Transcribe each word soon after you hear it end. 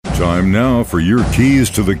Time now for your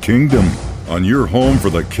keys to the kingdom on your home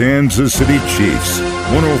for the Kansas City Chiefs.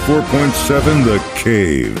 104.7 The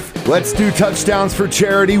Cave. Let's do touchdowns for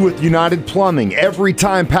charity with United Plumbing. Every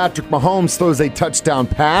time Patrick Mahomes throws a touchdown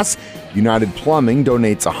pass, United Plumbing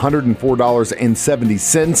donates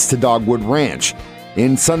 $104.70 to Dogwood Ranch.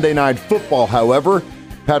 In Sunday Night Football, however,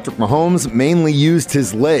 Patrick Mahomes mainly used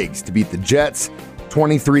his legs to beat the Jets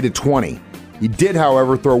 23-20. He did,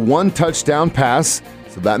 however, throw one touchdown pass,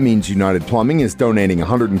 so that means United Plumbing is donating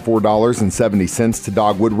 $104.70 to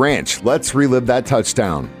Dogwood Ranch. Let's relive that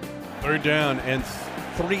touchdown. Third down and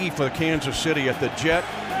 3 for Kansas City at the Jet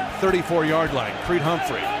 34-yard line. Creed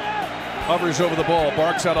Humphrey hovers over the ball,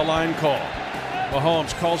 barks out a line call.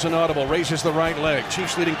 Mahomes calls an audible, raises the right leg.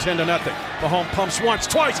 Chiefs leading 10-0. Mahomes pumps once,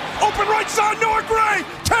 twice. Open right side, Noah Gray.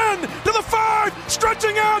 10 to the 5,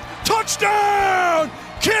 stretching out. Touchdown!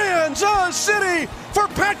 Kansas City for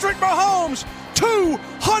Patrick Mahomes.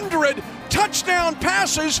 200 touchdown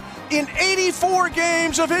passes in 84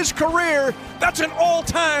 games of his career. That's an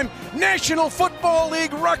all-time National Football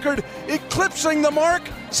League record, eclipsing the mark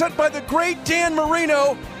set by the great Dan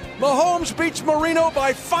Marino. Mahomes beats Marino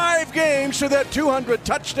by 5 games to that 200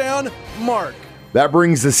 touchdown mark. That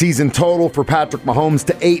brings the season total for Patrick Mahomes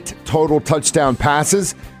to 8 total touchdown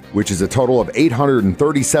passes, which is a total of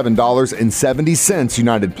 $837.70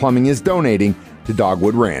 United Plumbing is donating to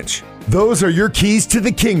Dogwood Ranch. Those are your keys to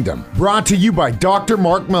the kingdom, brought to you by Dr.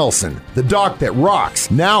 Mark Melson, the doc that rocks,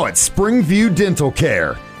 now at Springview Dental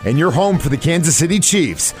Care, and your home for the Kansas City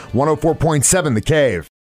Chiefs, 104.7 The Cave.